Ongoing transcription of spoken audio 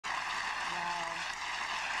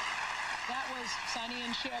was Sonny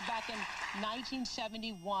and Cher back in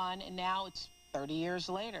 1971, and now it's 30 years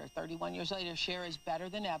later, 31 years later. Cher is better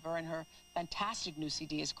than ever, and her fantastic new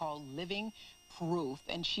CD is called Living Proof,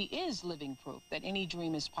 and she is living proof that any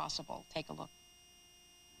dream is possible. Take a look.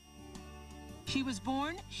 She was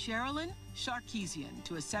born Sherilyn Sarkeesian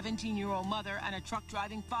to a 17-year-old mother and a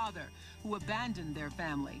truck-driving father who abandoned their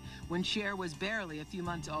family when Cher was barely a few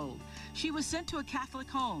months old. She was sent to a Catholic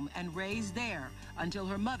home and raised there until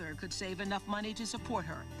her mother could save enough money to support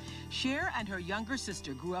her. Cher and her younger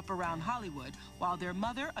sister grew up around Hollywood while their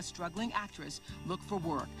mother, a struggling actress, looked for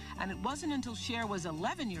work. And it wasn't until Cher was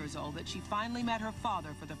 11 years old that she finally met her father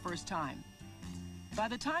for the first time. By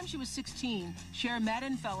the time she was 16, Cher met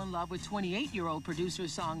and fell in love with 28-year-old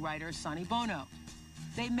producer-songwriter Sonny Bono.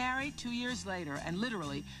 They married 2 years later and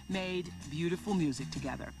literally made beautiful music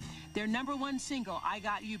together. Their #1 single, I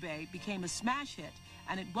Got You Babe, became a smash hit,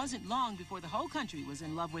 and it wasn't long before the whole country was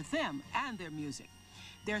in love with them and their music.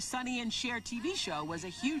 Their Sonny and Cher TV show was a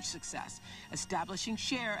huge success, establishing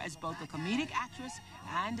Cher as both a comedic actress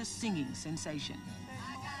and a singing sensation.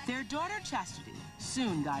 Their daughter, Chastity,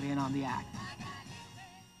 soon got in on the act.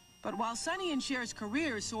 But while Sonny and Cher's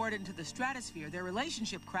careers soared into the stratosphere, their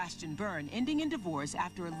relationship crashed and burned, ending in divorce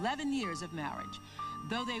after 11 years of marriage.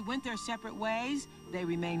 Though they went their separate ways, they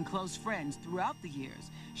remained close friends throughout the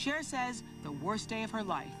years. Cher says the worst day of her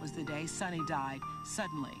life was the day Sonny died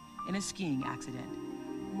suddenly in a skiing accident.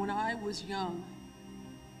 When I was young,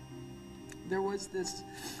 there was this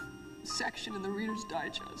section in the Reader's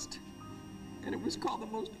Digest, and it was called The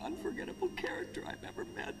Most Unforgettable Character I've Ever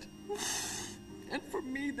Met. And for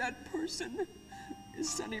me, that person is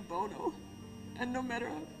Sonny Bono. And no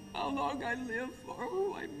matter how long I live or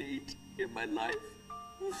who I meet in my life,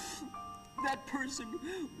 that person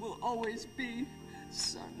will always be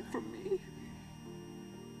son for me.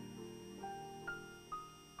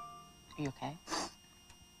 Are you okay?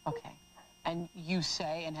 Okay. And you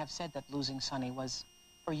say and have said that losing Sonny was,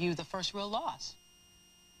 for you, the first real loss.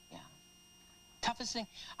 Yeah. Toughest thing.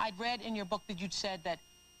 I'd read in your book that you'd said that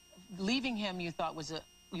leaving him, you thought was the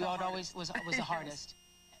hardest,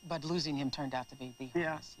 but losing him turned out to be the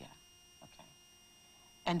hardest. Yeah. Okay.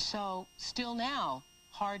 And so, still now,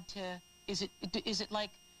 hard to. Is it like?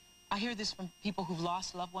 I hear this from people who've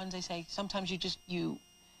lost loved ones. They say sometimes you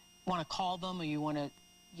want to call them, or you want to,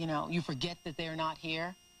 you forget that they're not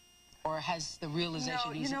here, or has the realization?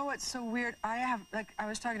 No, you know what's so weird? I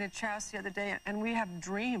was talking to Chas the other day, and we have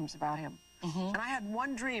dreams about him. And I had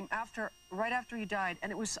one dream right after he died,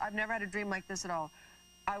 and I've never had a dream like this at all.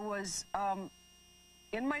 I was,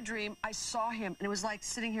 in my dream, I saw him, and it was like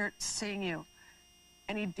sitting here seeing you.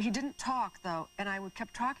 And he didn't talk, though, and I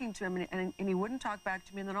kept talking to him, and he wouldn't talk back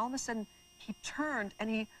to me, and then all of a sudden, he turned, and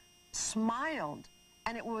he smiled,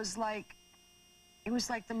 and it was like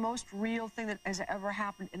the most real thing that has ever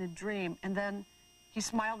happened in a dream. And then he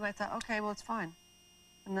smiled, and I thought, okay, well, it's fine.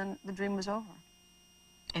 And then the dream was over.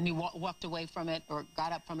 And you walked away from it, or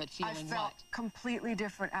got up from it feeling what? I felt completely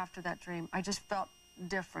different after that dream. I just felt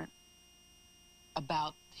different.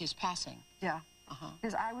 About his passing? Yeah.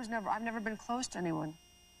 Because I've never been close to anyone.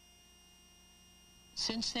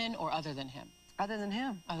 Since then, or other than him? Other than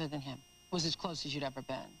him. Other than him. Was as close as you'd ever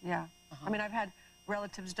been? Yeah. I mean, I've had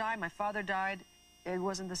relatives die. My father died. It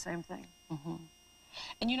wasn't the same thing.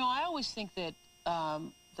 And I always think that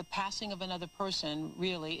the passing of another person,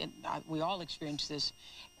 really, and we all experience this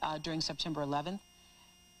during September 11th,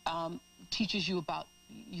 teaches you about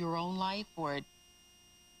your own life, or it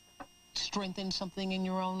strengthens something in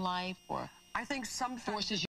your own life, or I think sometimes forces you